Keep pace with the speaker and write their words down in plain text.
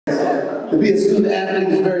To be a student athlete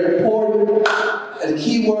is very important, and the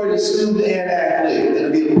key word is student and athlete.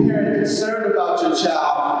 And to be a parent concerned about your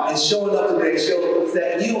child and showing up today shows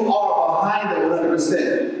that you are behind them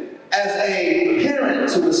 100%. As a parent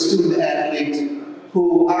to a student athlete,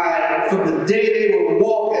 who from the day they were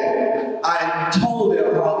walking, I told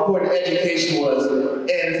them how important education was. And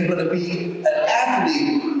if you're going to be an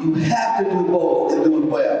athlete, you have to do both and do it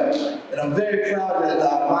well. And I'm very proud that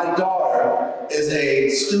my daughter is a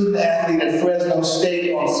student athlete at Fresno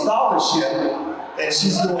State on scholarship, and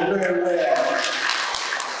she's doing very well.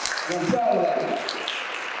 And I'm proud of that.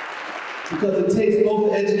 Because it takes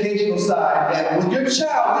both the educational side, and when your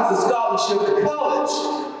child gets a scholarship to college,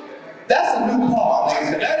 that's a new car,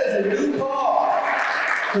 ladies. That is a new car.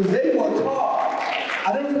 Because they worked hard.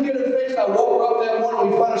 I never forget her face. I woke her up that morning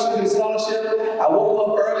when we found out she got a scholarship. I woke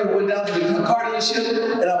up early, went down to the car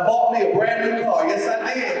dealership, and I bought me a brand new car. Yes,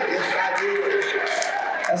 I did. Yes, I did.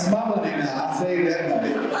 That's my money now. I saved that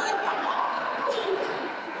money.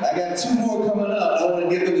 I got 2 more coming up. I want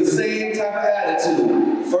to give them the same type of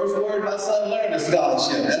attitude. First word my son learned is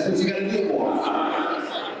scholarship. That's what you got to do for him.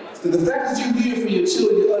 So the fact that you hear from your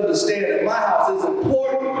children, you understand that my house is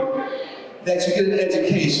important that you get an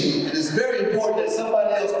education. And it's very important that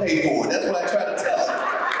somebody else pay for it. That's what I try to tell them.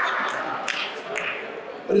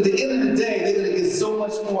 But at the end of the day, they're going to get so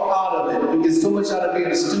much more out of it. You get so much out of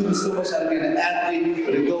being a student, so much out of being an athlete,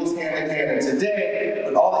 but it goes hand in hand. And today,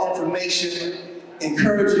 with all the information,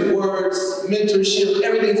 encouraging words, mentorship,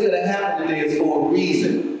 everything's going to happen today is for a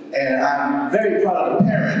reason. And I'm very proud of the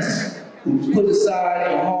parents who put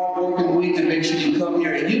aside a hard-working week to make sure you come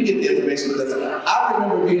here and you get the information, because I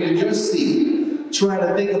remember being in your seat trying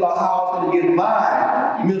to think about how I was going to get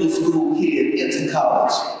my middle school kid into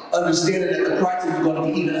college, understanding that the prices were going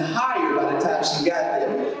to be even higher by the time she got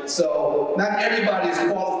there. So not everybody is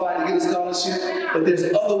qualified to get a scholarship, but there's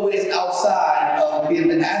other ways outside of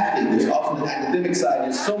being an athlete. There's also the academic side.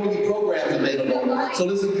 There's so many programs available. So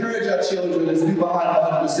let's encourage our children. Let's be behind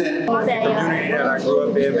 100%. The community that I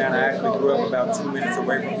grew up in, man, I actually grew up about 2 minutes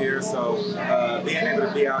away from here. So being able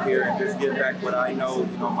to be out here and just give back what I know,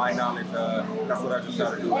 my knowledge, that's what I just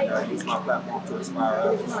try to do, and use my platform to inspire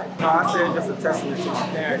others. I said just a testament to my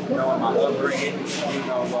parents, and my upbringing,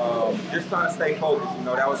 just trying to stay focused.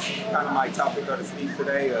 That was kind of my topic of the speech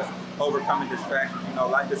today, overcoming distractions.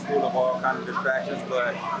 Life is full of all kinds of distractions,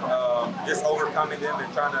 but just overcoming them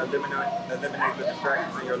and trying to eliminate the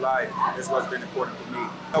distractions in your life is what's been important for me.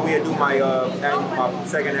 We had do my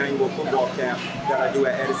second annual football camp that I do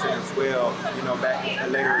at Edison as well, back at a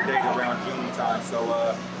later date around June time. So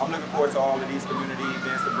I'm looking forward to all of these community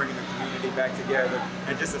events, to bringing the community back together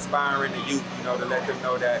and just inspiring the youth, to let them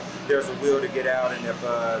know that there's a will to get out, and if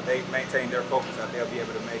they maintain their focus, that they'll be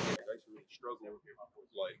able to make it. I actually struggled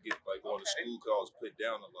like going to school because I was put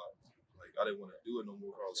down a lot. Like I didn't want to do it no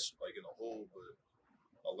more. I was like in a hole, but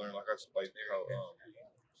I learned how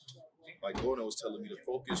Gordon was telling me to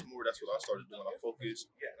focus more. That's what I started doing. I focused.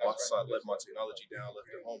 I left my technology down, left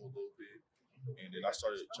it home a little bit, and then I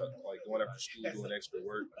started going after school, doing extra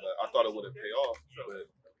work. But I thought it wouldn't pay off, but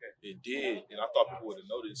it did, and I thought people would have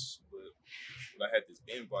noticed. But when I had this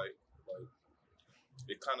invite,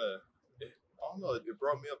 it kind of, I don't know, it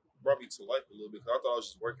brought me to life a little bit, because I thought I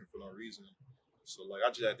was just working for no reason. So I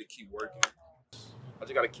just had to keep working. I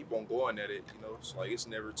just got to keep on going at it, So it's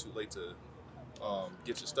never too late to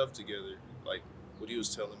get your stuff together, like what he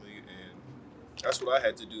was telling me, and that's what I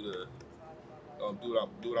had to do to do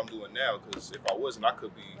what I'm doing now. Because if I wasn't, I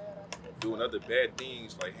could be doing other bad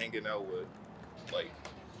things, like hanging out with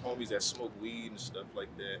homies that smoke weed and stuff like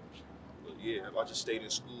that. But yeah, if I just stayed in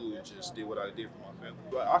school and just did what I did for my family.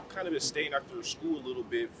 But I kind of been staying after school a little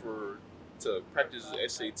bit to practice the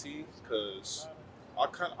SAT, because I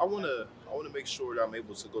want to make sure that I'm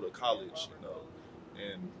able to go to college,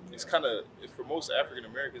 And it's kind of, for most African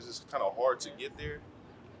Americans, it's kind of hard to get there.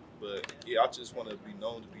 But yeah, I just want to be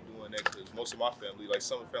known to be doing that, because most of my family, like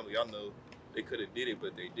some family I know, they could have did it,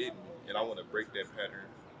 but they didn't. And I want to break that pattern.